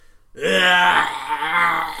No,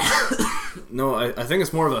 I think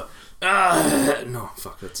it's more of a. No,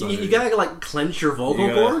 fuck. That's you gotta like clench your vocal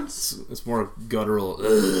cords. It's more guttural.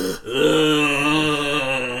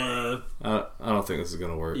 I don't think this is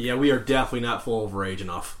gonna work. Yeah, we are definitely not full of rage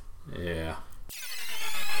enough. Yeah.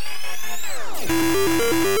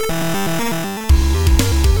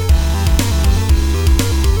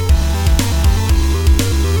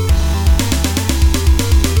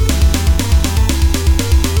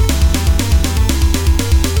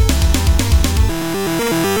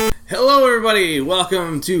 Hello everybody,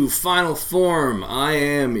 welcome to Final Form. I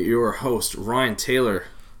am your host, Ryan Taylor.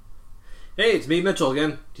 Hey, it's me, Mitchell,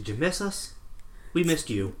 again. Did you miss us? We missed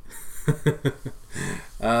you.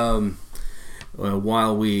 Well,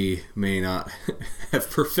 while we may not have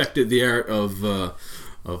perfected the art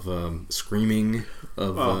of screaming,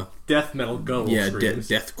 death metal go. yeah,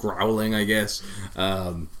 death growling, I guess.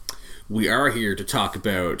 We are here to talk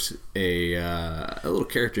about a little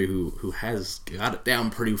character who has got it down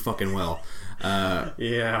pretty fucking well.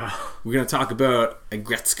 Yeah. We're gonna talk about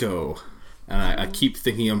Agretzko. I keep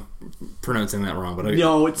thinking I'm pronouncing that wrong, but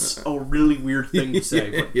no, it's a really weird thing to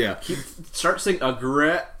say. But yeah. Start saying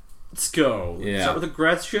Agretzko. Yeah. Start with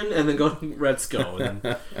Agression and then go to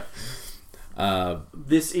Retzko.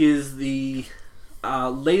 This is the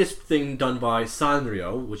latest thing done by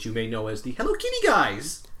Sanrio, which you may know as the Hello Kitty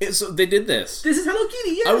guys. So they did this. This is Hello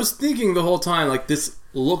Kitty, yeah. I was thinking the whole time, like, this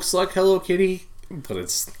looks like Hello Kitty, but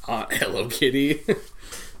it's not Hello Kitty.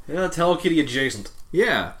 Yeah, it's Hello Kitty adjacent.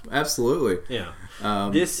 Yeah, absolutely. Yeah.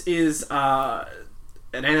 This is an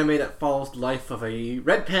anime that follows the life of a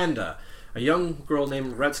red panda, a young girl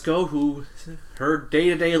named Retzko, who her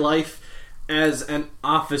day-to-day life as an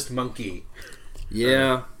office monkey.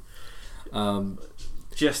 Yeah.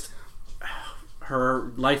 Just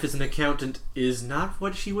her life as an accountant is not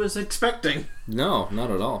what she was expecting. No,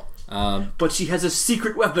 not at all. But she has a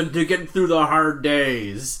secret weapon to get through the hard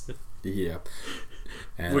days. Yeah.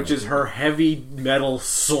 And which is her heavy metal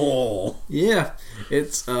soul. Yeah.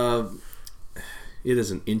 It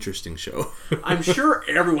is an interesting show. I'm sure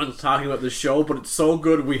everyone's talking about this show, but it's so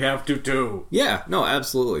good we have to too. Yeah, no,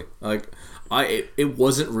 absolutely. Like, it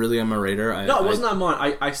wasn't really on my radar. No, it wasn't on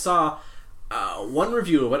mine. I saw one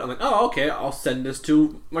review of it. I'm like, oh, okay, I'll send this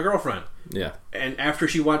to my girlfriend. Yeah. And after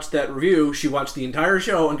she watched that review, she watched the entire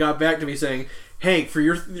show and got back to me saying, hey, for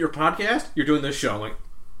your podcast, you're doing this show. I'm like,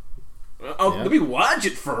 oh, yeah. Let me watch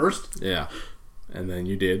it first. Yeah. And then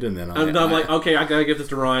you did, and then I'm like, okay, I gotta give this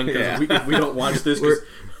to Ryan, because if we don't watch this...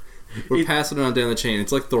 we're passing it on down the chain.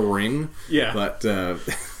 It's like The Ring. Yeah. But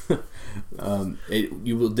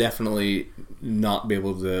you will definitely not be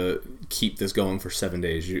able to keep this going for 7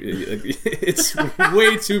 days. It's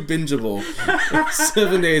way too bingeable.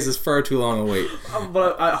 7 days is far too long a wait.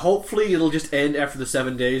 But hopefully it'll just end after the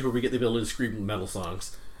 7 days where we get the ability to scream metal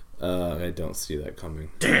songs. I don't see that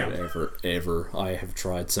coming. Damn. Ever. I have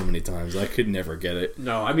tried so many times. I could never get it.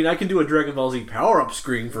 No, I mean, I can do a Dragon Ball Z power-up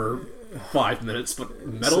scream for 5 minutes, but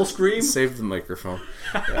metal scream? Save the microphone.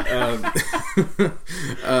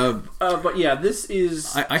 But yeah, this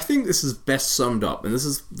is... I think this is best summed up, and this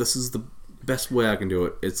is the best way I can do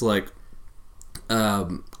it. It's like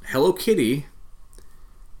Hello Kitty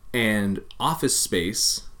and Office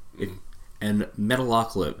Space and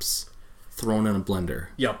Metalocalypse thrown in a blender.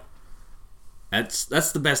 Yep.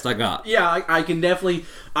 That's the best I got. Yeah, I can definitely...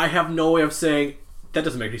 I have no way of saying, that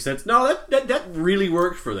doesn't make any sense. No, that really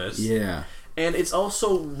worked for this. Yeah. And it's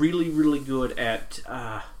also really, really good at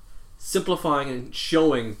simplifying and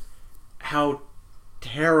showing how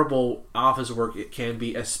terrible office work it can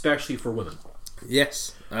be, especially for women.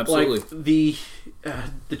 Yes, absolutely. Like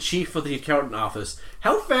the chief of the accountant office.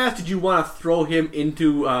 How fast did you want to throw him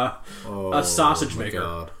into a sausage maker?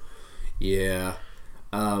 God. Yeah.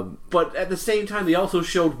 But at the same time, they also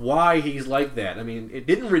showed why he's like that. I mean, it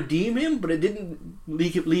didn't redeem him, but it didn't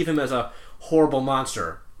leave him as a horrible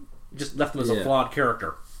monster. It just left him as a flawed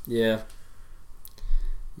character. Yeah.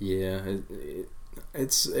 Yeah.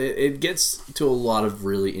 It gets to a lot of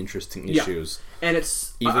really interesting issues. Yeah. And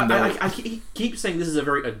it's... I keep saying this is a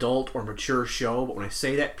very adult or mature show, but when I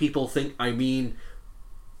say that, people think I mean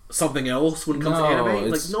something else when it comes to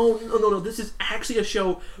anime. Like, no. This is actually a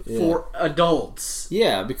show for adults.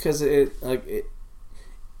 Yeah, because it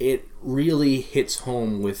really hits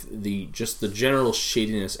home with the general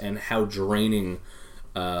shadiness and how draining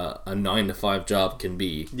a 9-to-5 job can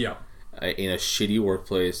be. Yeah. In a shitty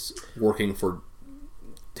workplace, working for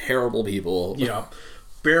terrible people. Yeah.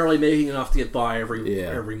 Barely making enough to get by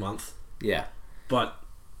every month. Yeah. But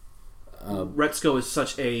Retzko is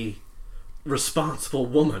such a responsible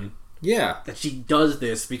woman. Yeah. That she does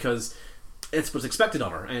this because it's what's expected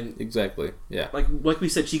of her. And exactly, yeah. Like we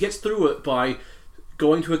said, she gets through it by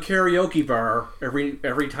going to a karaoke bar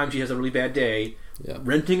every time she has a really bad day,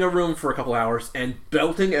 renting a room for a couple hours, and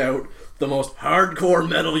belting out the most hardcore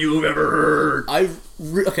metal you've ever heard.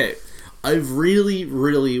 I really,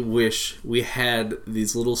 really wish we had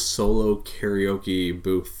these little solo karaoke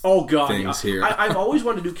booth things here. I've always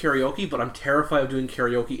wanted to do karaoke, but I'm terrified of doing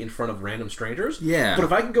karaoke in front of random strangers. Yeah. But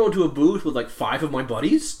if I can go into a booth with like 5 of my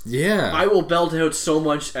buddies, I will belt out so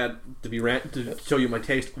much to show you my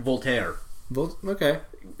taste, Voltaire. Okay.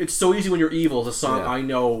 It's So Easy When You're Evil is a song I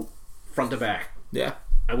know front to back. Yeah.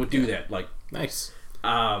 I would do that. Like, nice.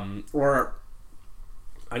 Or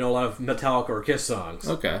I know a lot of Metallica or Kiss songs.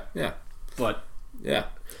 Okay, yeah. But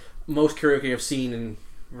most karaoke I've seen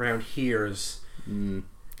around here is and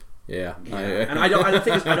I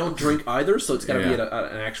don't drink either, so it's got to be at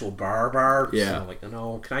an actual bar. Yeah. So like,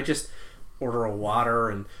 no, can I just order a water?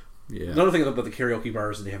 And another thing about the karaoke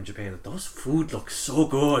bars that they have in Japan, those food looks so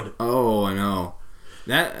good. Oh, I know.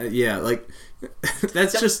 That like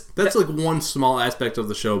that's like one small aspect of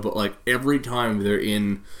the show, but like every time they're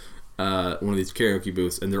in one of these karaoke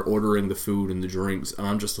booths and they're ordering the food and the drinks, and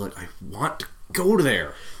I'm just like, I want to go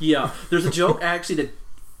there. Yeah, there's a joke actually that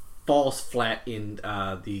falls flat in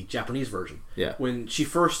the Japanese version. Yeah, when she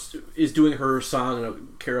first is doing her song in a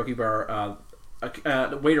karaoke bar,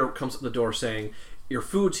 the waiter comes up the door saying, "Your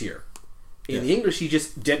food's here." In the English, she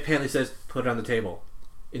just deadpanly says, "Put it on the table."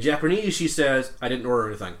 In Japanese, she says, "I didn't order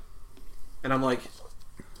anything," and I'm like,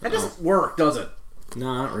 that doesn't work, does it? No,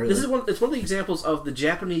 not really. It's one of the examples of the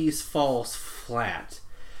Japanese falls flat.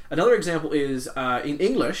 Another example is in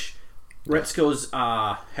English, Retsuko's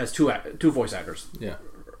has two voice actors. Yeah,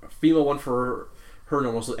 a female one for her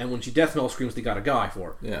normal, and when she death metal screams, they got a guy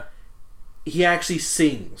for it. Yeah, he actually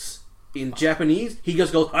sings. In Japanese, he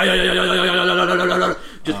just goes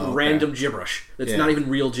random gibberish. That's not even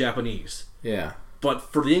real Japanese. Yeah.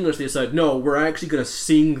 But for the English, they said, no, we're actually going to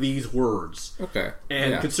sing these words. Okay.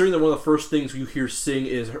 And considering that one of the first things you hear sing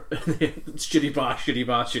is shitty boss, shitty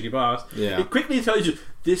boss, shitty boss, it quickly tells you,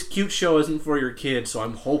 this cute show isn't for your kid, so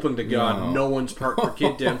I'm hoping to God no one's parked their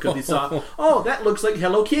kid down because they saw, oh, that looks like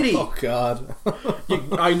Hello Kitty. Oh, God.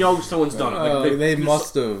 I know someone's done it. Like, they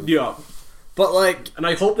must have. Yeah. But, like... And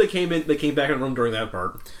I hope they came back in the room during that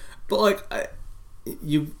part. But, like,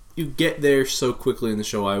 you get there so quickly in the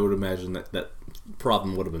show, I would imagine that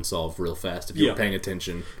problem would have been solved real fast if you were paying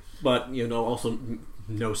attention. But also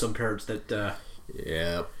know some parents that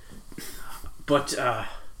but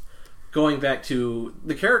going back to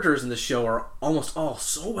the characters in this show are almost all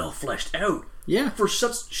so well fleshed out for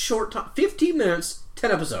such short time, 15 minutes,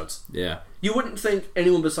 10 episodes. You wouldn't think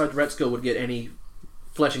anyone besides Retsuko would get any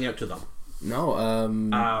fleshing out to them. No.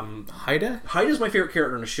 Haida? Haida's my favorite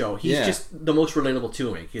character in the show. He's just the most relatable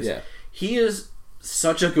to me. He is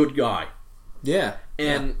such a good guy. Yeah.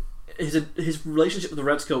 And his relationship with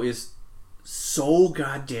Retsuko is so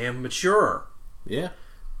goddamn mature. Yeah.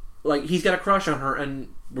 Like, he's got a crush on her,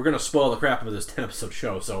 and we're going to spoil the crap out of this 10-episode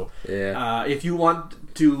show, so if you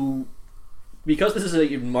want to... Because this is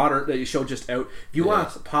a modern show just out, if you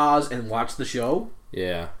want to pause and watch the show...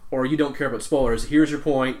 Yeah. Or you don't care about spoilers, here's your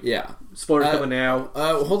point. Yeah. Spoilers coming now.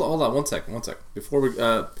 Hold on, one second. Before we...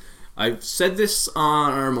 I said this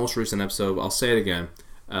on our most recent episode, I'll say it again.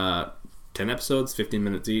 10 episodes, 15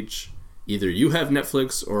 minutes each. Either you have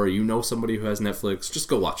Netflix or you know somebody who has Netflix. Just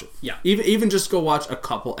go watch it. Yeah. Even just go watch a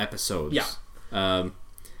couple episodes. Yeah.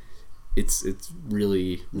 It's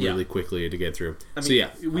really quickly to get through. I mean,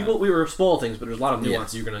 we were spoil things, but there's a lot of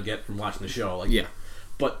nuances you're going to get from watching the show. Like,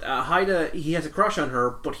 But Haida, he has a crush on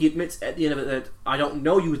her, but he admits at the end of it that I don't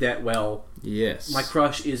know you that well. Yes. My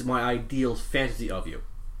crush is my ideal fantasy of you.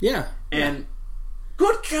 Yeah. And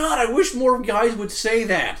good God, I wish more guys would say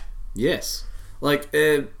that. Yes. Like,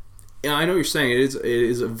 I know what you're saying. It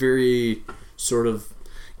is a very sort of,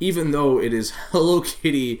 even though it is Hello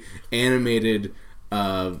Kitty animated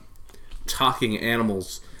talking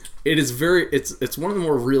animals, it is it's one of the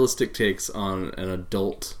more realistic takes on an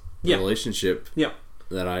adult relationship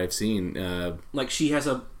that I've seen. Like, she has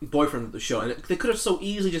a boyfriend at the show, and they could have so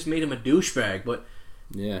easily just made him a douchebag, but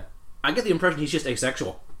I get the impression he's just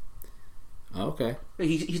asexual. Okay.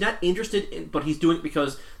 He's not interested in, but he's doing it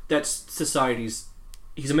because that's society's.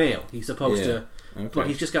 He's a male. He's supposed to, but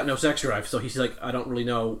he's just got no sex drive. So he's like, I don't really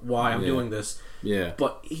know why I'm doing this. Yeah.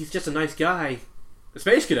 But he's just a nice guy, a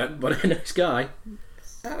space cadet, but a nice guy.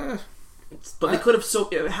 But they could have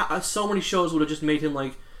so many shows would have just made him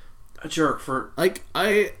like a jerk for. Like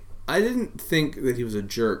I didn't think that he was a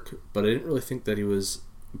jerk, but I didn't really think that he was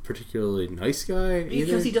a particularly nice guy either.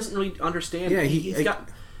 Because he doesn't really understand. Yeah, he's got.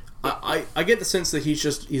 I get the sense that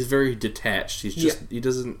he's very detached. He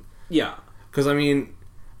doesn't. Yeah. Because I mean,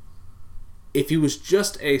 if he was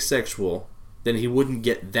just asexual, then he wouldn't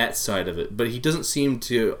get that side of it. But he doesn't seem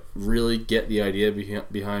to really get the idea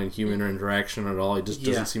behind human interaction at all. He just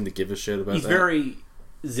doesn't seem to give a shit about that. He's very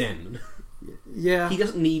zen. Yeah. He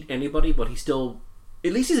doesn't need anybody, but he still...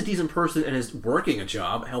 At least he's a decent person and is working a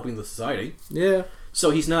job, helping the society. Yeah. So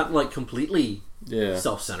he's not, like, completely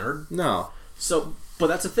self-centered. No. So, but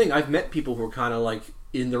that's the thing. I've met people who are kind of, like,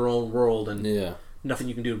 in their own world and nothing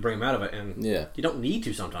you can do to bring them out of it. And you don't need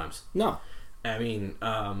to sometimes. No. I mean,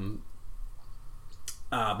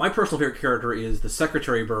 my personal favorite character is the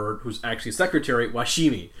secretary bird, who's actually Secretary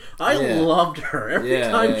Washimi. I loved her. Every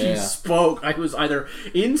time she spoke, I was either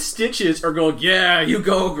in stitches or going, "Yeah, you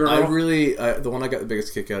go, girl." I really, the one I got the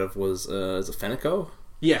biggest kick out of was is it Feneko?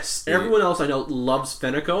 Yes, everyone else I know loves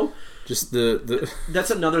Feneko. Just the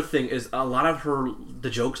That's another thing, is a lot of the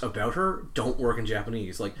jokes about her don't work in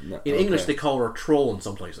Japanese. Like in English, they call her a troll in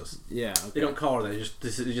some places. Yeah, okay. They don't call her that.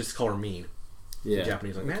 They just call her mean. Yeah, in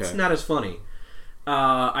Japanese, like that's not as funny.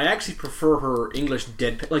 I actually prefer her English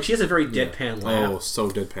deadpan. Like, she has a very deadpan laugh. Oh, so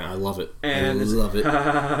deadpan. I love it. And I love it.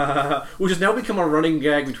 Which has now become a running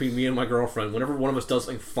gag between me and my girlfriend. Whenever one of us does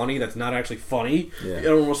something funny that's not actually funny,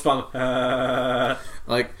 everyone will respond,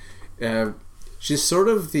 Like, she's sort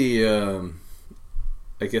of the,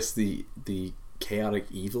 I guess the chaotic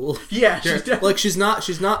evil. Yeah, she's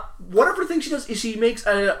not. One of her things she does is she makes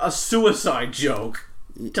a suicide joke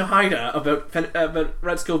to Haida about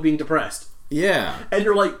Retsuko being depressed. Yeah. And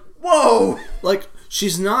you're like, whoa! Like,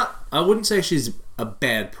 she's not... I wouldn't say she's a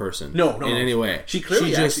bad person. No. In any way. She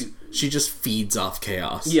clearly she just feeds off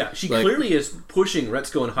chaos. Yeah, she clearly is pushing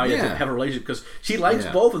Retsuko and Haida to have a relationship, because she likes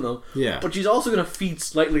both of them, but she's also going to feed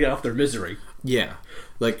slightly off their misery. Yeah.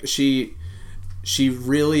 Like, she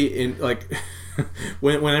really...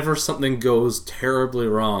 whenever something goes terribly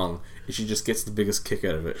wrong... She just gets the biggest kick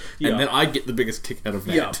out of it. And then I get the biggest kick out of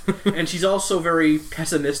that. Yeah. And she's also very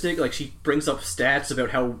pessimistic. Like, she brings up stats about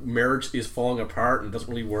how marriage is falling apart and doesn't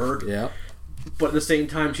really work. Yeah. But at the same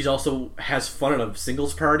time, she's also has fun at a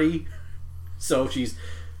singles party. So she's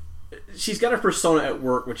got a persona at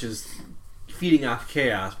work which is feeding off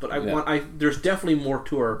chaos. But there's definitely more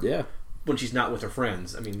to her. Yeah. When she's not with her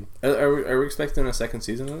friends. I mean... Are we expecting a second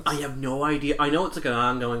season of this? I have no idea. I know it's like an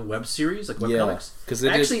ongoing web series, like webcomics.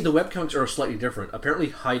 Actually, the webcomics are slightly different. Apparently,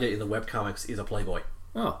 Haida in the webcomics is a playboy.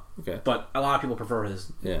 Oh, okay. But a lot of people prefer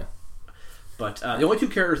his... Yeah. But the only two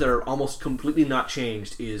characters that are almost completely not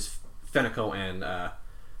changed is Feneko and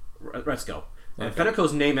Retsuko. And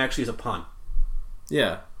Feneko's name actually is a pun.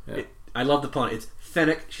 Yeah. I love the pun. It's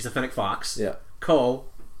Fennec. She's a Fennec fox. Yeah. Ko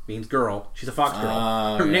means girl. She's a fox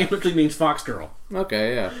girl. Her name literally means fox girl.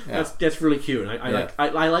 Okay, yeah. That's really cute. And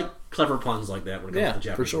I like clever puns like that when it comes to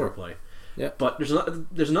Japanese wordplay. Yeah. But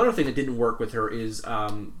there's another thing that didn't work with her is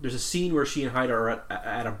there's a scene where she and Haida are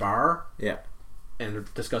at a bar. Yeah. And they're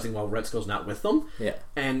discussing while Retsuko's not with them. Yeah.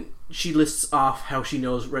 And she lists off how she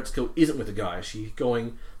knows Retsuko isn't with a guy. She's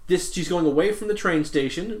going away from the train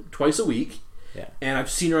station twice a week. Yeah. And I've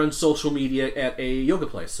seen her on social media at a yoga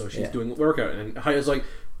place, so she's doing a workout. And Haida's like,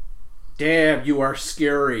 "Damn, you are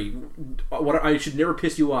scary. I should never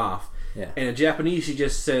piss you off." Yeah. And in Japanese, she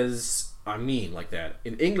just says, "I mean," like that.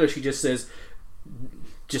 In English, she just says,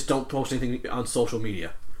 "Just don't post anything on social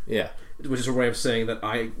media." Yeah. Which is her way of saying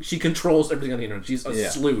that she controls everything on the internet. She's a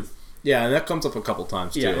sleuth. Yeah, and that comes up a couple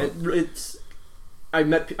times too. Yeah, I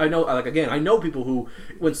know people who,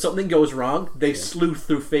 when something goes wrong, they sleuth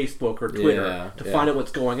through Facebook or Twitter to find out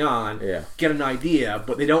what's going on, get an idea,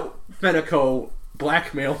 but they don't Feneko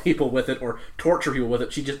blackmail people with it or torture people with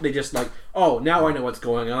it. They just like, oh, now I know what's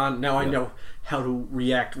going on. Now I know how to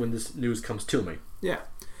react when this news comes to me. Yeah.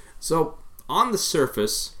 So on the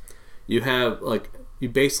surface, you have you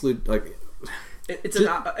basically it's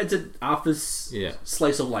an office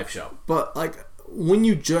slice of life show. But when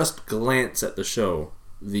you just glance at the show,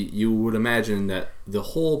 you would imagine that the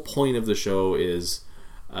whole point of the show is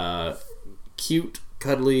cute,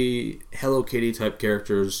 cuddly, Hello Kitty type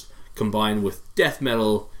characters combined with death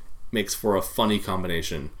metal makes for a funny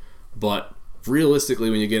combination. But realistically,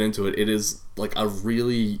 when you get into it, it is like a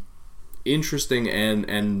really interesting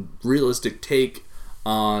and realistic take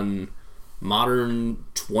on modern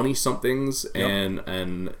 20-somethings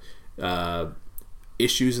and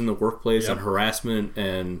issues in the workplace and harassment,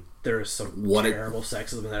 and there is some terrible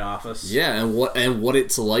sexism in that office. Yeah, and what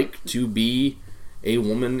it's like to be a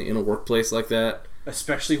woman in a workplace like that,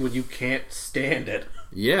 especially when you can't stand it.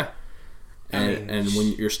 Yeah, and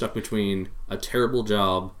when you're stuck between a terrible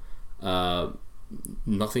job,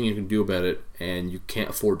 nothing you can do about it, and you can't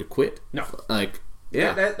afford to quit. No,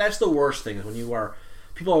 Yeah. That's the worst thing is when you are...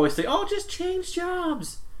 People always say, oh, just change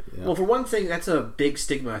jobs. Yeah. Well, for one thing, that's a big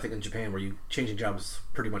stigma, I think, in Japan, where changing jobs is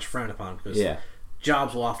pretty much frowned upon because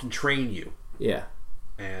jobs will often train you. Yeah.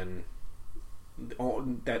 And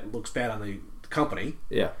that looks bad on the company.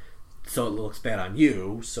 Yeah. So it looks bad on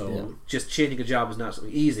you. So just changing a job is not so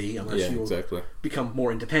easy unless you become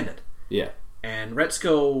more independent. Yeah. And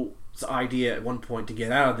Retsuko's idea at one point to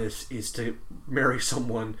get out of this is to marry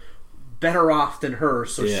someone better off than her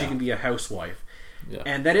so she can be a housewife. Yeah.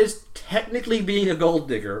 And that is technically being a gold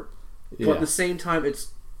digger, but at the same time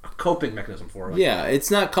it's a coping mechanism for her. Yeah,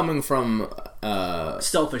 it's not coming from a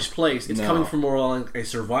selfish place. It's coming from more like a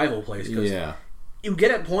survival place. Yeah. You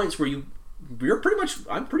get at points where you're pretty much...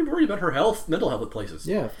 I'm pretty worried about her mental health at places.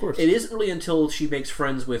 Yeah, of course. It isn't really until she makes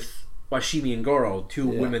friends with Washimi and Goro, two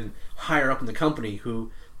women higher up in the company,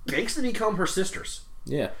 who basically become her sisters.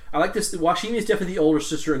 Yeah. I like this. Washimi is definitely the older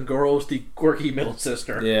sister, and Goro's the quirky middle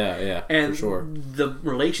sister. Yeah, and for sure. The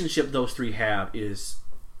relationship those three have is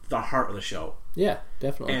the heart of the show. Yeah,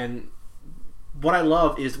 definitely. And what I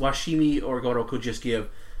love is Washimi or Goro could just give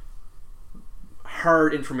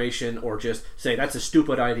hard information or just say, that's a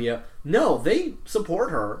stupid idea. No, they support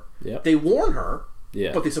her. Yep. They warn her,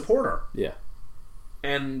 but they support her. Yeah.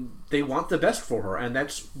 And they want the best for her, and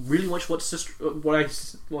that's really much why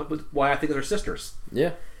I think they're sisters.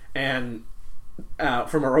 Yeah. And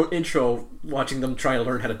from our own intro, watching them try to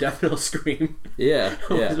learn how to Death Metal scream,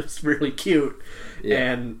 was really cute.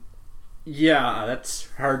 Yeah. And that's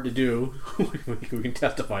hard to do. We can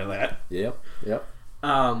testify that. Yep.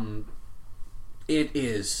 It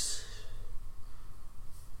is.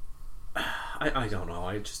 I don't know.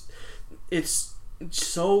 It's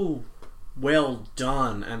so well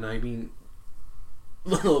done, and I mean,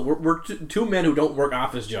 we're two men who don't work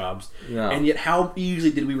office jobs, and yet how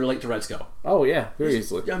easily did we relate to Retsuko? Oh yeah, very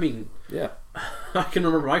easily. I mean, yeah, I can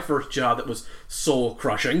remember my first job that was soul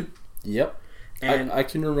crushing. Yep, and I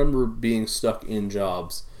can remember being stuck in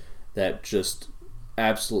jobs that just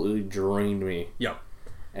absolutely drained me. Yep,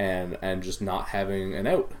 and just not having an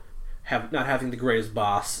out, not having the greatest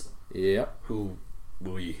boss. Yep,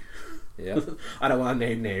 Yeah, I don't want to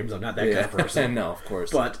name names. I'm not that kind of person. No, of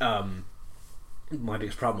course. But my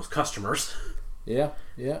biggest problem was customers. Yeah.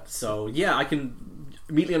 So I can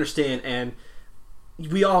immediately understand, and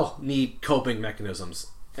we all need coping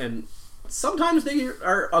mechanisms, and sometimes they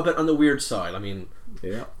are a bit on the weird side. I mean,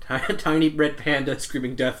 tiny red panda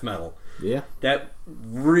screaming death metal. Yeah, that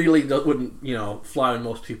really wouldn't fly in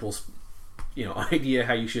most people's idea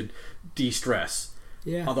how you should de-stress.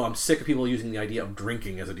 Yeah. Although I'm sick of people using the idea of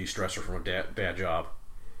drinking as a de-stressor from a bad job.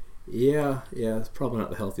 Yeah, it's probably not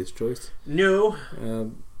the healthiest choice. No.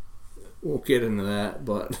 Won't get into that,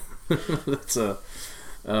 but that's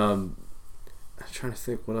I'm trying to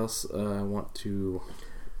think what else I want to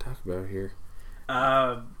talk about here.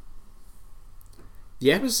 The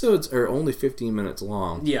episodes are only 15 minutes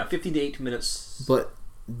long. Yeah, 15 to 18 minutes. But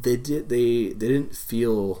they didn't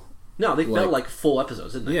feel... No, they felt like full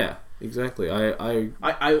episodes, didn't they? Yeah. Exactly.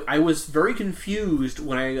 I was very confused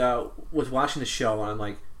when I was watching the show, and I'm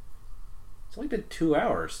like, it's only been 2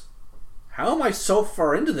 hours. How am I so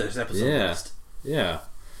far into this episode list? Yeah.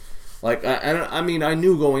 Like, I mean, I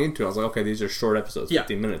knew going into it, I was like, okay, these are short episodes,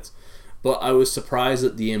 15 minutes. But I was surprised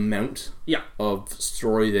at the amount of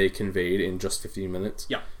story they conveyed in just 15 minutes.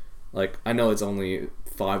 Yeah. Like, I know it's only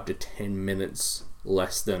 5 to 10 minutes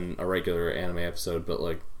less than a regular anime episode, but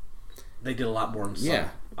like... They did a lot more in some. Yeah.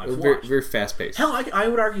 Very, very fast paced. Hell, I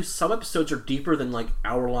would argue some episodes are deeper than like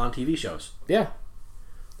hour-long TV shows. Yeah.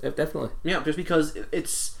 Definitely. Yeah, just because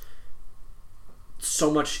it's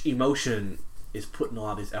so much emotion is put in a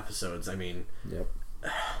lot of these episodes. I mean... Yep.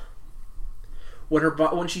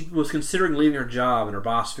 When she was considering leaving her job and her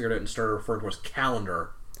boss figured out and started referring to her as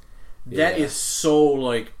calendar, that is so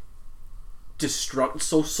like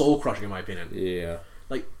so soul crushing in my opinion. Yeah,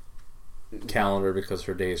 like calendar because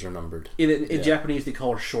her days are numbered. In Japanese, they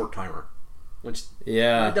call her short timer, which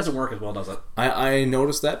it doesn't work as well, does it? I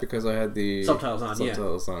noticed that because I had the subtitles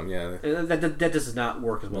on. That does not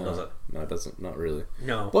work as well, does it? No, it doesn't. Not really.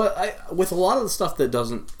 No, but with a lot of the stuff that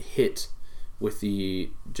doesn't hit with the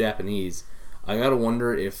Japanese. I gotta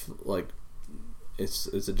wonder if like it's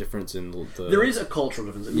a difference in the... There is a cultural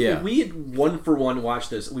difference. Yeah. If we had one for one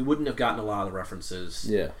watched this, we wouldn't have gotten a lot of the references.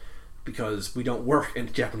 Yeah. Because we don't work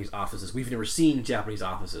in Japanese offices. We've never seen Japanese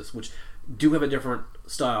offices, which do have a different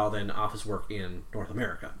style than office work in North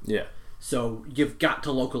America. Yeah. So you've got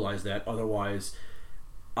to localize that, otherwise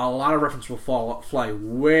a lot of references will fly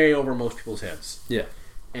way over most people's heads. Yeah.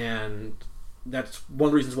 And that's one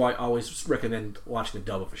of the reasons why I always recommend watching the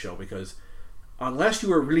dub of a show, because unless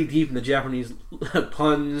you are really deep in the Japanese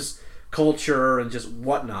puns, culture, and just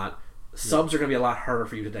whatnot, subs are going to be a lot harder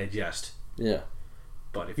for you to digest. Yeah.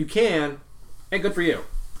 But if you can, hey, good for you.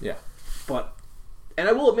 Yeah. But, and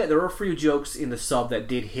I will admit, there were a few jokes in the sub that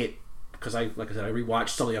did hit, because like I said, I rewatched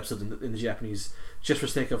some of the episodes in the Japanese just for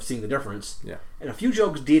sake of seeing the difference. Yeah. And a few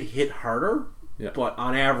jokes did hit harder, yeah. But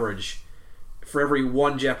on average, for every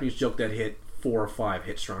one Japanese joke that hit, 4 or 5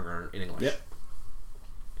 hit stronger in English. Yeah.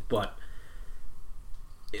 But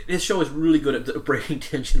this show is really good at breaking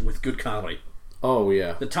tension with good comedy. Oh,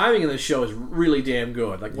 yeah. The timing in this show is really damn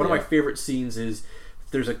good. Like, one of my favorite scenes is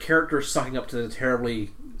there's a character sucking up to the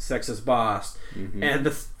terribly sexist boss, and the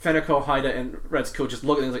Feneko, Haida, and Retsuko just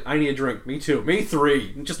look at him like, I need a drink. Me too. Me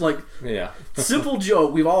 3. And just like, simple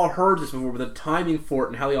joke. We've all heard this before, but the timing for it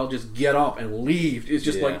and how they all just get up and leave is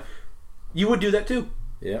just like, you would do that too.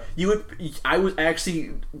 Yeah. You would. I was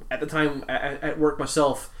actually, at the time, at work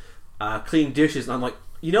myself, cleaning dishes, and I'm like,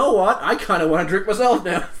 you know what? I kind of want to drink myself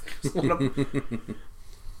now.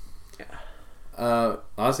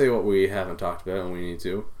 I'll say what we haven't talked about, and we need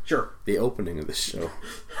to. Sure. The opening of this show.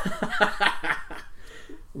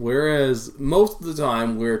 Whereas most of the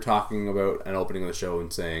time we're talking about an opening of the show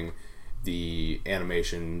and saying the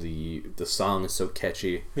animation, the song is so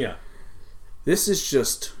catchy. Yeah. This is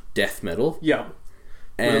just death metal. Yeah.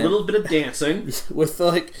 With a little bit of dancing. With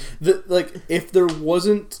if there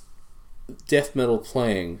wasn't death metal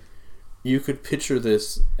playing, you could picture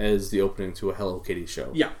this as the opening to a Hello Kitty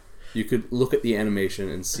show. Yeah. You could look at the animation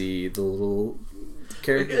and see the little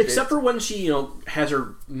character. Except for when she, has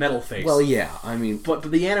her metal face. Well, yeah, I mean... But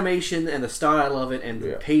the animation and the style of it and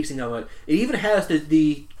the pacing of it, it even has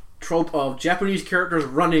the trope of Japanese characters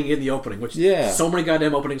running in the opening, which so many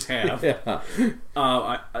goddamn openings have.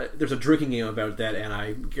 There's a drinking game about that, and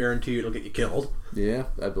I guarantee you it'll get you killed. Yeah,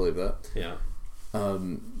 I believe that. Yeah.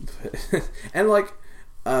 And,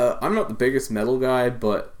 I'm not the biggest metal guy,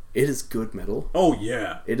 but it is good metal. Oh,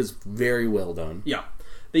 yeah. It is very well done. Yeah.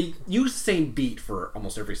 They use the same beat for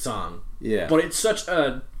almost every song. Yeah. But it's such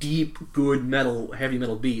a deep, good heavy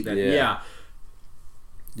metal beat that,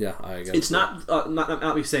 Yeah, I guess. It's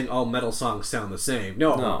not me saying all metal songs sound the same.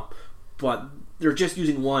 No. But they're just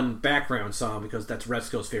using one background song because that's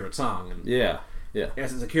Retsuko's favorite song. And yeah.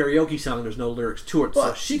 As it's a karaoke song, there's no lyrics to it,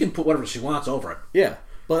 so she can put whatever she wants over it. Yeah.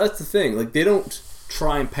 But that's the thing. They don't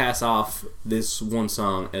try and pass off this one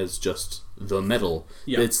song as just the metal.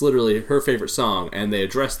 Yeah. It's literally her favorite song, and they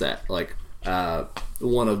address that.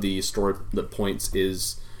 One of the story points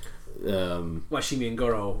is Washimi and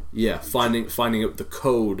Goro. Yeah, finding out the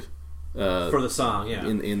code for the song. Yeah,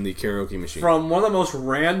 in the karaoke machine from one of the most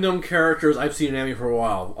random characters I've seen in anime for a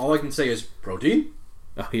while. All I can say is protein.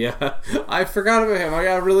 Oh yeah, I forgot about him. I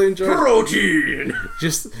got really enjoyed protein.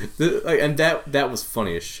 And that was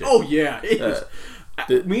funny as shit. Oh yeah.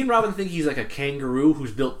 Me and Robin think he's like a kangaroo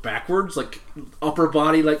who's built backwards, like upper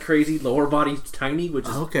body like crazy, lower body tiny, which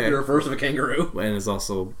is the reverse of a kangaroo. And is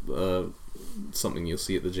also something you'll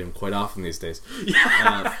see at the gym quite often these days.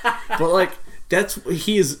 But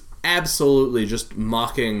he is absolutely just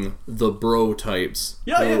mocking the bro types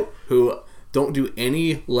who don't do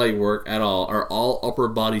any leg work at all, are all upper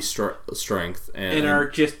body strength, and are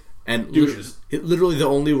just douches. Literally the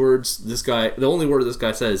only word this guy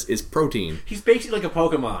says is protein. He's basically like a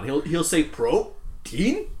Pokemon. He'll say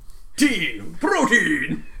protein,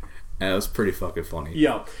 protein. And it was pretty fucking funny.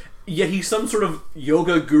 Yeah. Yet he's some sort of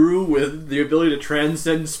yoga guru with the ability to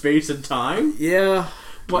transcend space and time. Yeah.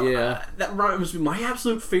 But that reminds me, my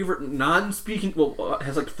absolute favorite non-speaking,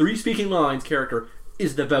 has 3 speaking lines character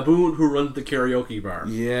is the baboon who runs the karaoke bar.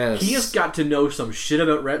 Yes. He has got to know some shit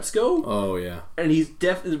about Retsuko. Oh, yeah. And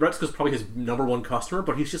Retsuko's probably his number one customer,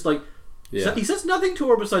 but he's just like, he says nothing to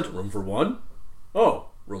her besides, room for 1? Oh,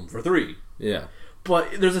 room for 3. Yeah.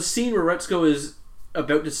 But there's a scene where Retsuko is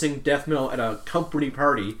about to sing death metal at a company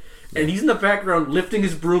party, and he's in the background lifting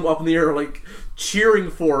his broom up in the air, cheering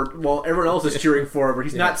for it while everyone else is cheering for it, but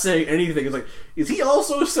he's not saying anything. It's like, is he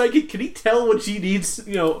also psychic? Can he tell when she needs,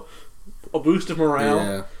 a boost of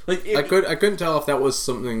morale? Yeah. I couldn't tell if that was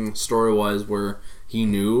something story-wise where he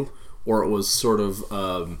knew, or it was sort of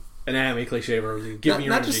an anime cliche where give me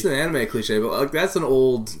your energy. Not just an anime cliche, but that's an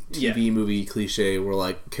old TV movie cliche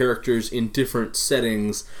where characters in different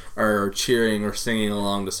settings are cheering or singing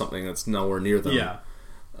along to something that's nowhere near them. Yeah.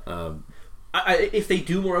 If they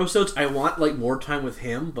do more episodes, I want more time with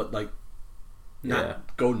him, but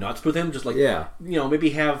not go nuts with him. Just maybe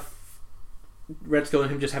have Retsuko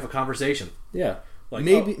and him just have a conversation. Yeah,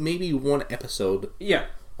 maybe one episode. Yeah,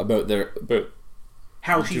 about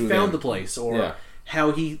how she found the place, or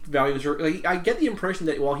how he values her. I get the impression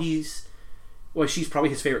that while he's well, she's probably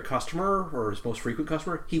his favorite customer or his most frequent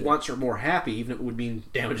customer. He wants her more happy, even if it would mean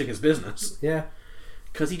damaging his business. Yeah.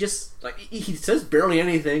 Because he just, like, he says barely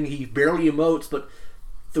anything, he barely emotes, but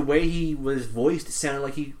the way he was voiced, it sounded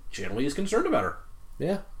like he generally is concerned about her.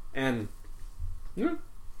 Yeah. And, yeah.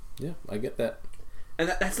 Yeah, I get that. And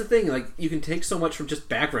that's the thing, like, you can take so much from just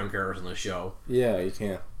background characters in the show. Yeah, you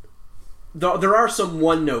can. There are some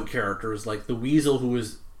one-note characters, like the Weasel, who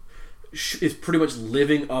is pretty much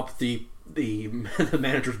living up the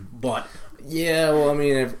manager's butt. Yeah, well, I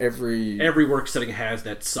mean, every work setting has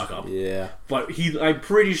that suck up. Yeah, but I'm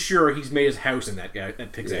pretty sure he's made his house in that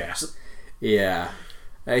pig's ass. Yeah,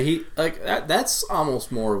 he like that. That's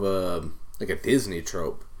almost more of a Disney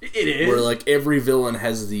trope. It is, where like every villain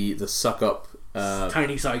has the suck up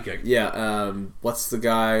tiny sidekick. Yeah, what's the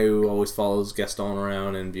guy who always follows Gaston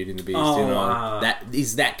around in Beauty and the Beast? Oh, that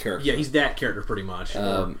he's that character. Yeah, he's that character pretty much.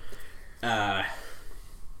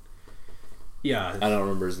 Yeah, I don't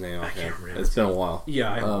remember his name. I can't remember. It's been a while.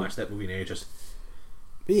 Yeah, I haven't watched that movie in ages.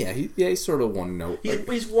 But yeah, he's sort of one note.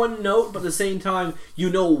 He's one note, but at the same time,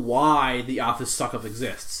 you know why the Office suck-up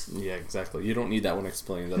exists. Yeah, exactly. You don't need that one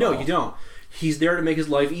explained at all. No, you don't. He's there to make his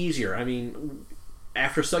life easier. I mean,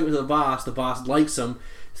 after sucking to the boss likes him,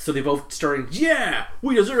 so they both starting, yeah,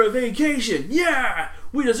 we deserve a vacation! Yeah,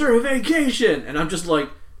 we deserve a vacation! And I'm just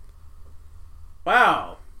like,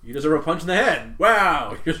 wow. You deserve a punch in the head.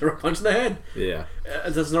 Wow, you deserve a punch in the head. Yeah.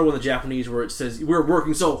 That's another one of the Japanese where it says, we're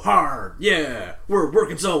working so hard. Yeah, we're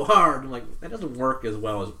working so hard. I'm like, that doesn't work as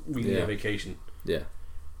well as we need a vacation. Yeah.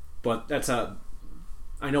 But that's I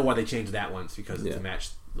know why they changed that once, because to match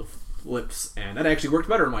the flips, and that actually worked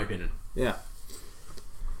better in my opinion. Yeah.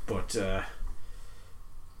 But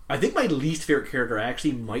I think my least favorite character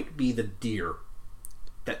actually might be the deer.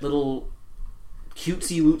 That little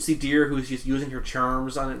cutesy-wootsy deer who's just using her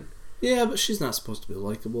charms on it. Yeah, but she's not supposed to be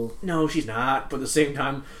likable. No, she's not. But at the same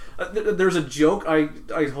time, there's a joke I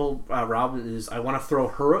told Robin is I want to throw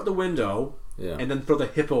her out the window and then throw the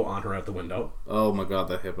hippo on her out the window. Oh my god,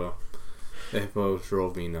 that hippo. The hippo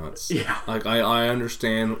drove me nuts. Yeah. Like, I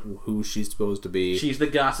understand who she's supposed to be. She's the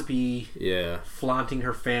gossipy, flaunting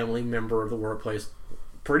her family member of the workplace.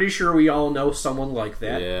 Pretty sure we all know someone like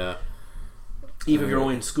that. Yeah. Even if you're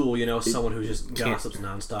only in school, you know someone who just gossips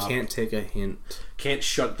nonstop. Can't take a hint. Can't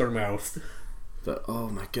shut their mouth. But oh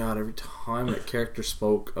my god, every time that character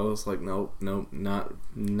spoke, I was like, nope, not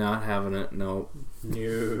having it, nope.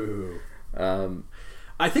 No.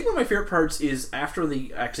 I think one of my favorite parts is after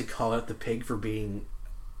they actually call out the pig for being,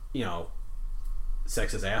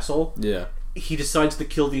 sexist asshole. Yeah. He decides to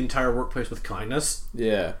kill the entire workplace with kindness.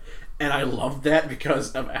 Yeah. And I love that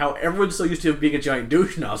because of how everyone's so used to him being a giant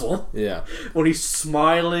douche nozzle. Yeah. When he's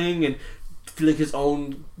smiling and feeling his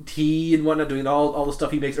own tea and whatnot, doing all the stuff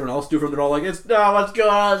he makes everyone else do for him, they're all like, what's going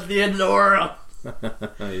on? It's the end of the world.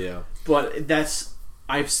 Yeah. But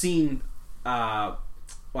I've seen, I've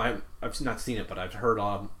not seen it, but I've heard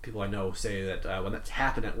people I know say that when that's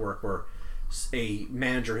happened at work where a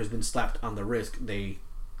manager has been slapped on the wrist, they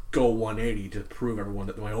go 180 to prove everyone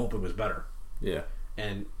that my open was better. Yeah.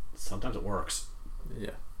 And sometimes it works.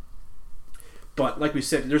 Yeah. But like we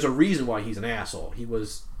said, there's a reason why he's an asshole. He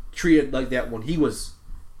was treated like that when he was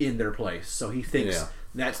in their place. So he thinks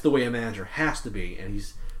that's the way a manager has to be. And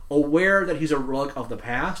he's aware that he's a relic of the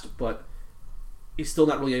past, but he's still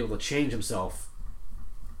not really able to change himself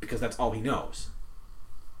because that's all he knows.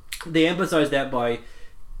 They emphasize that by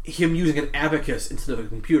him using an abacus instead of a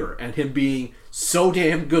computer and him being so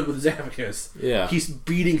damn good with his abacus. Yeah. He's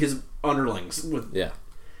beating his underlings with... Yeah.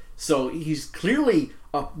 So he's clearly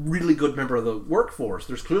a really good member of the workforce.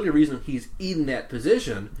 There's clearly a reason he's in that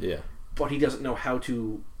position. Yeah. But he doesn't know how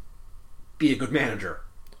to be a good manager.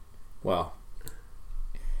 Well,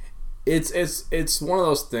 it's one of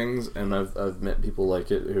those things, and I've met people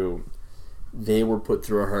like it who they were put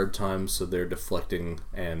through a hard time, so they're deflecting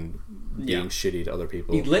and being shitty to other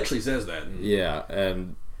people. He literally says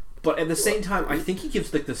that. But at the same time, I think he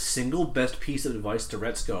gives like the single best piece of advice to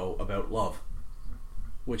Retsuko about love.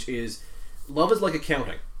 Which is, love is like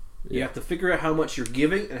accounting. You have to figure out how much you're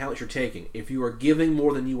giving and how much you're taking. If you are giving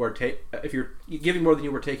more than you are if you're giving more than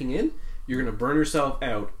you are taking in, you're going to burn yourself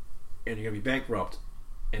out, and you're going to be bankrupt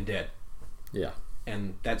and dead. Yeah.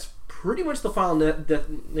 And that's pretty much the final nail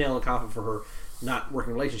in the coffin for her not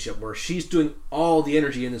working relationship, where she's doing all the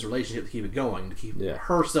energy in this relationship to keep it going, to keep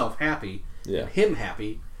herself happy, him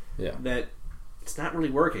happy. Yeah. That it's not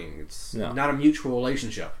really working. It's not a mutual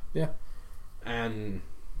relationship. Yeah. And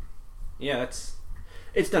it's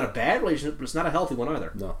not a bad relationship, but it's not a healthy one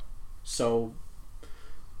either. No. So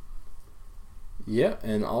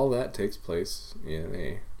and all that takes place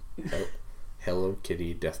in a Hello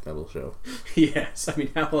Kitty death metal show. Yes, I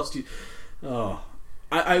mean, how else do you... Oh.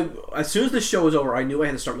 I as soon as the show was over, I knew I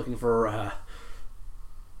had to start looking for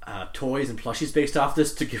toys and plushies based off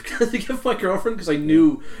this to give my girlfriend, because I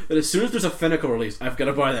knew that as soon as there's a Finical release, I've got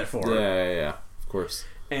to buy that for her. Yeah, of course.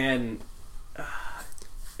 And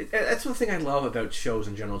that's one thing I love about shows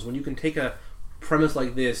in general, is when you can take a premise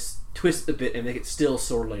like this, twist a bit, and make it still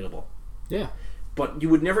so relatable. Yeah. But you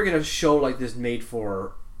would never get a show like this made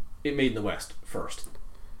in the West first.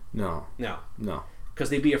 No. Because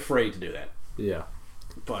they'd be afraid to do that. Yeah.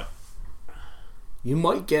 But you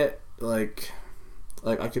might get like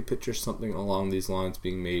I could picture something along these lines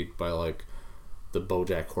being made by like the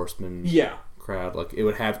BoJack Horseman crowd. Like it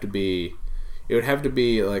would have to be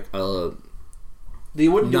like a they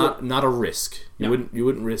wouldn't not a risk. You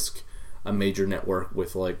wouldn't risk a major network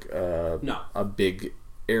with like a big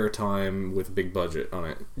airtime with a big budget on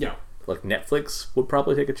it. Yeah. Like Netflix would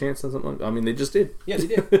probably take a chance on something. I mean, they just did. Yeah, they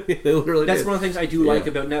did. They literally That's did. one of the things I do like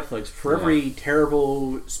about Netflix. For every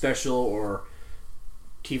terrible special or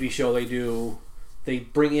TV show they do, they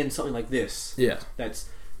bring in something like this. Yeah.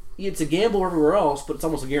 It's a gamble everywhere else, but it's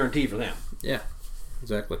almost a guarantee for them. Yeah,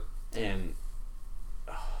 exactly. And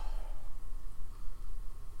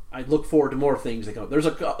I look forward to more things that come. There's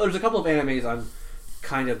a couple of animes I'm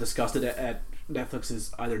kind of disgusted at Netflix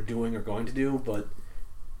is either doing or going to do, but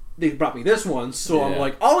they brought me this one, so I'm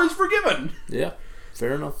like, all is forgiven. Yeah,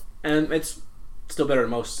 fair enough. And it's still better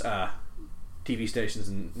than most TV stations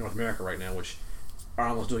in North America right now, which are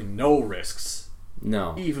almost doing no risks.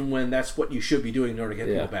 No. Even when that's what you should be doing in order to get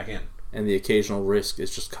people back in. And the occasional risk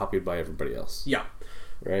is just copied by everybody else. Yeah.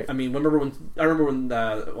 Right? I mean, I remember when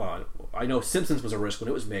I know Simpsons was a risk when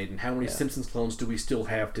it was made, and how many Simpsons clones do we still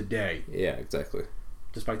have today? Yeah, exactly.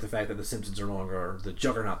 Despite the fact that the Simpsons are no longer the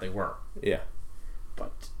juggernaut they were. Yeah.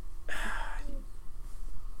 But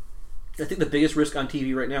I think the biggest risk on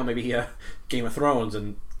TV right now, maybe Game of Thrones,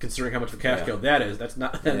 and considering how much of a cash cow that is, that's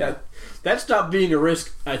not that stopped being a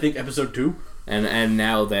risk. I think episode 2, and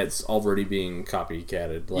now that's already being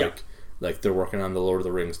copycatted. Like they're working on the Lord of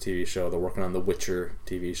the Rings TV show. They're working on the Witcher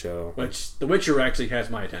TV show. Which The Witcher actually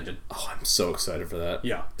has my attention. Oh, I'm so excited for that.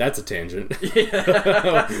 Yeah, that's a tangent.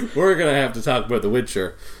 We're gonna have to talk about The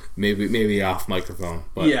Witcher, maybe off microphone.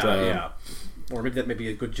 But, yeah. Or maybe that may be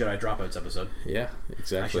a good Jedi Dropouts episode. Yeah,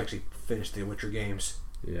 exactly. I should actually finish the Witcher games.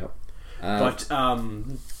 Yeah. But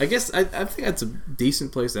I guess I think that's a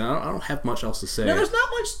decent place. I don't have much else to say. No, there's not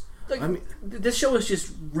much. Like, I mean, this show is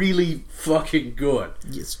just really fucking good.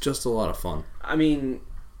 It's just a lot of fun. I mean,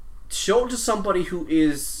 show it to somebody who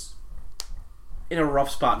is in a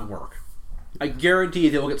rough spot in work. I guarantee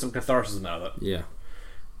they will get some catharsis out of it. Yeah.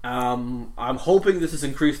 I'm hoping this has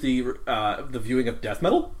increased the viewing of death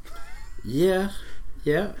metal. Yeah,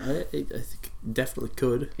 I think definitely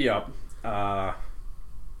could. Yeah,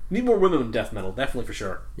 need more women in death metal, definitely for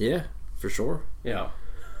sure. Yeah, for sure. Yeah.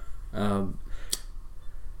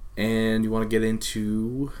 And you want to get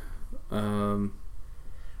into the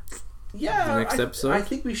next episode? I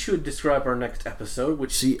think we should describe our next episode.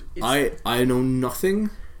 Which I know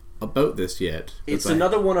nothing about this yet. It's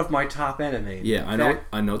another one of my top anime. Yeah,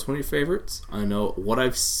 I know it's one of your favorites. I know what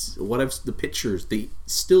I've the pictures, the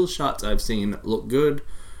still shots I've seen look good,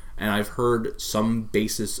 and I've heard some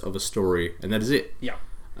basis of a story, and that is it. Yeah.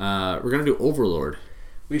 We're gonna do Overlord.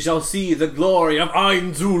 We shall see the glory of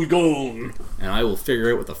Einzulgon. And I will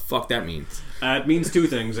figure out what the fuck that means. It means two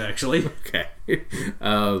things, actually. Okay.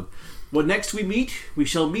 When next we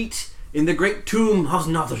shall meet in the great tomb of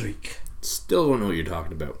Natharic. Still don't know what you're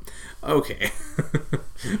talking about. Okay.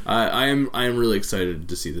 I am really excited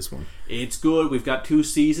to see this one. It's good. We've got 2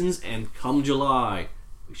 seasons, and come July,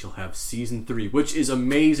 we shall have season 3, which is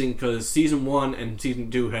amazing because season 1 and season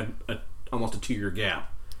 2 had almost a 2-year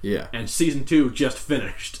gap. Yeah. And season 2 just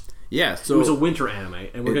finished. Yeah, so it was a winter anime,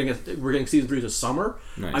 and we're getting season 3 this summer.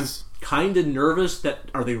 Nice. I'm kind of nervous that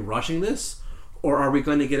are they rushing this, or are we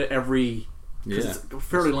going to get it every? Because it's a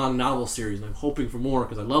fairly long novel series, and I'm hoping for more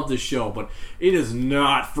because I love this show, but it is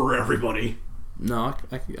not for everybody. No,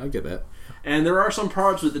 I get that. And there are some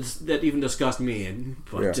parts that even disgust me,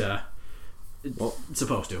 but it's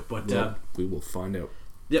supposed to. But we will find out.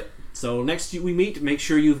 Yep. So next we meet, make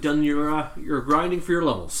sure you've done your grinding for your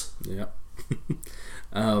levels. Yeah.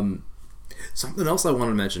 Something else I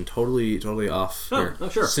want to mention, totally off here. Oh,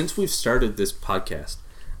 sure. Since we've started this podcast,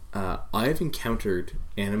 I've encountered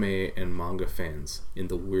anime and manga fans in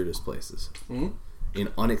the weirdest places, in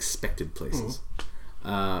unexpected places.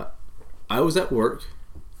 I was at work.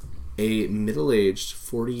 A middle-aged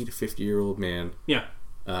 40 to 50-year-old man,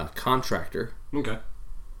 contractor,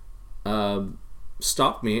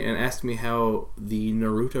 stopped me and asked me how the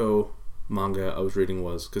Naruto manga I was reading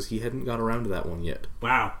was, because he hadn't got around to that one yet.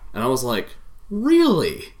 Wow. And I was like,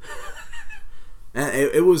 really? And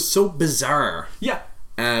it was so bizarre. Yeah.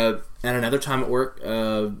 And another time at work,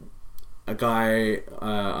 a guy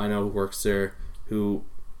I know who works there, who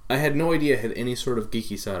I had no idea had any sort of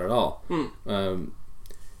geeky side at all.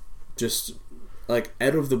 Just like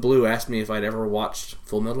out of the blue asked me if I'd ever watched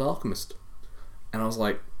Full Metal Alchemist, and I was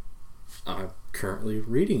like, I'm currently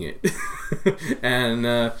reading it.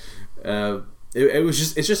 And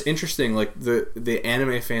it's just interesting. Like the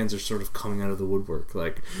anime fans are sort of coming out of the woodwork.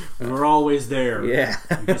 Like we're always there. Yeah,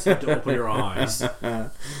 you just have to open your eyes. I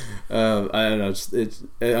don't know.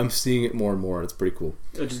 I'm seeing it more and more. It's pretty cool.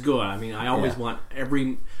 Which is good. I mean, I always want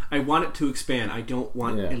I want it to expand. I don't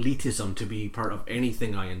want elitism to be part of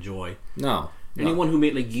anything I enjoy. No. Anyone who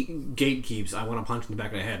made gatekeeps, I want to punch in the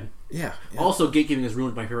back of the head. Yeah. Also, gatekeeping has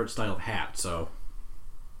ruined my favorite style of hat. So.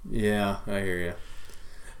 Yeah, I hear you.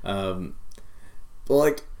 But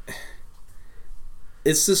like,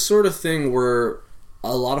 it's this sort of thing where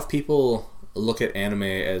a lot of people look at anime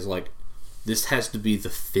as like, this has to be the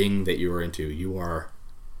thing that you're into. You are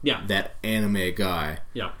that anime guy.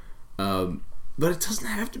 Yeah. But it doesn't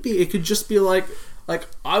have to be. It could just be like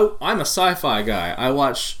I'm a sci-fi guy. I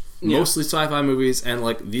watch mostly sci-fi movies and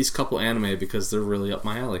like these couple anime because they're really up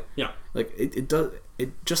my alley. Yeah. Like it's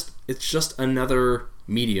just another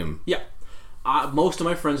medium. Yeah. Most of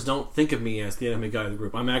my friends don't think of me as the anime guy of the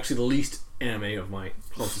group. I'm actually the least anime of my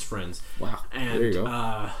closest friends. Wow. And there you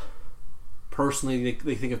go. Personally,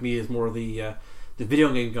 they think of me as more the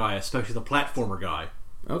video game guy, especially the platformer guy.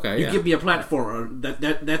 Okay. You give me a platformer,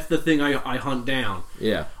 that's the thing I hunt down.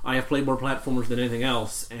 Yeah. I have played more platformers than anything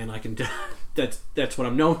else, and I can that's what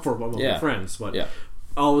I'm known for with my friends. But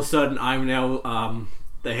all of a sudden, I'm now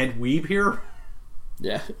the head weeb here.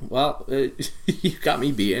 Yeah, well, you got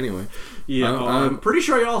me beat anyway. Yeah, I'm pretty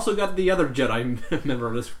sure I also got the other Jedi member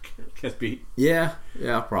of this cast beat. Yeah,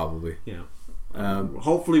 probably. Yeah.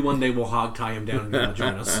 Hopefully one day we'll hog tie him down and he'll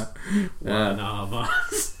join us. One of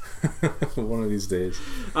us. One of these days.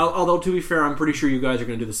 Although, to be fair, I'm pretty sure you guys are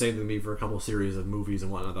going to do the same to me for a couple of series of movies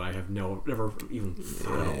and whatnot that I have never even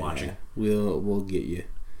thought about watching. We'll get you.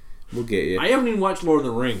 We'll get you. I haven't even watched Lord of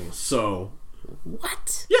the Rings, so...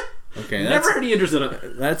 What? Yeah. Okay. Never had any interest in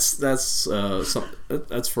it. That's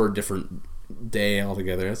for a different day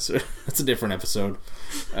altogether. That's a different episode.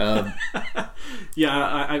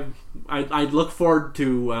 Yeah, I look forward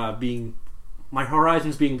to being my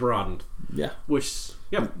horizons being broadened. Yeah. Which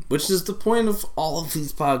is the point of all of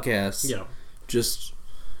these podcasts. Yeah. Just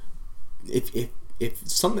if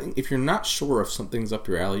you're not sure if something's up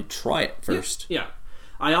your alley, try it first. Yeah.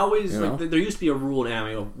 I always there used to be a rule in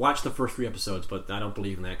anime of watch the first 3 episodes, but I don't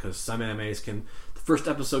believe in that because some animes the first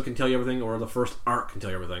episode can tell you everything, or the first arc can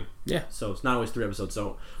tell you everything. Yeah. So it's not always 3 episodes.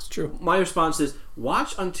 So it's true. My response is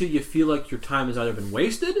watch until you feel like your time has either been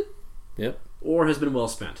wasted, or has been well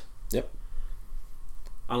spent. Yep.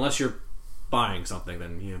 Unless you're buying something,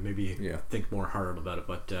 then maybe think more hard about it.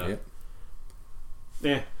 But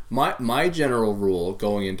my general rule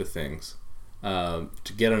going into things. To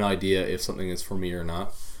get an idea if something is for me or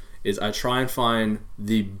not, is I try and find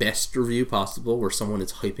the best review possible where someone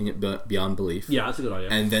is hyping it beyond belief. Yeah, that's a good idea.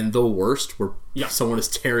 And then the worst where someone is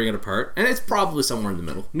tearing it apart, and it's probably somewhere in the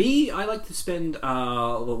middle. Me, I like to spend,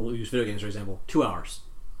 we'll use video games for example, 2 hours.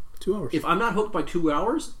 2 hours. If I'm not hooked by 2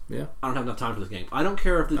 hours, I don't have enough time for this game. I don't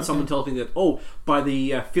care if someone tells me that, by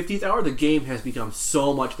the 50th hour, the game has become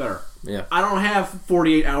so much better. Yeah. I don't have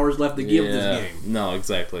 48 hours left to give this game. No,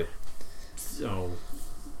 exactly. So,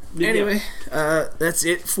 anyway, that's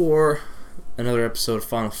it for another episode of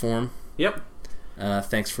Final Form. Yep.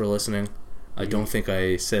 Thanks for listening. I don't think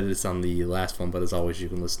I said this on the last one, but as always, you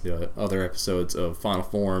can listen to other episodes of Final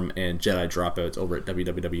Form and Jedi Dropouts over at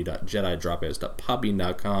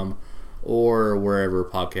www.jedidropouts.podbean.com or wherever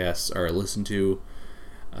podcasts are listened to.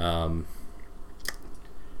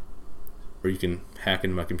 Or you can hack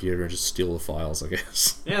into my computer and just steal the files, I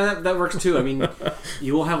guess. Yeah, that works too. I mean,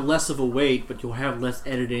 you will have less of a wait, but you'll have less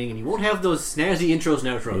editing, and you won't have those snazzy intros and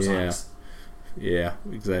outros songs. Yeah,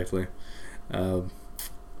 exactly. I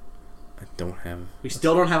don't have... We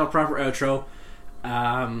still don't have a proper outro.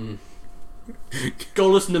 Go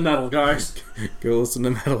listen to metal, guys. Go listen to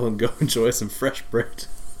metal and go enjoy some fresh bread.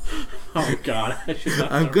 Oh, God.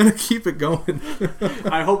 I'm going to keep it going.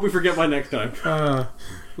 I hope we forget by next time.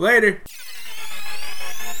 Later.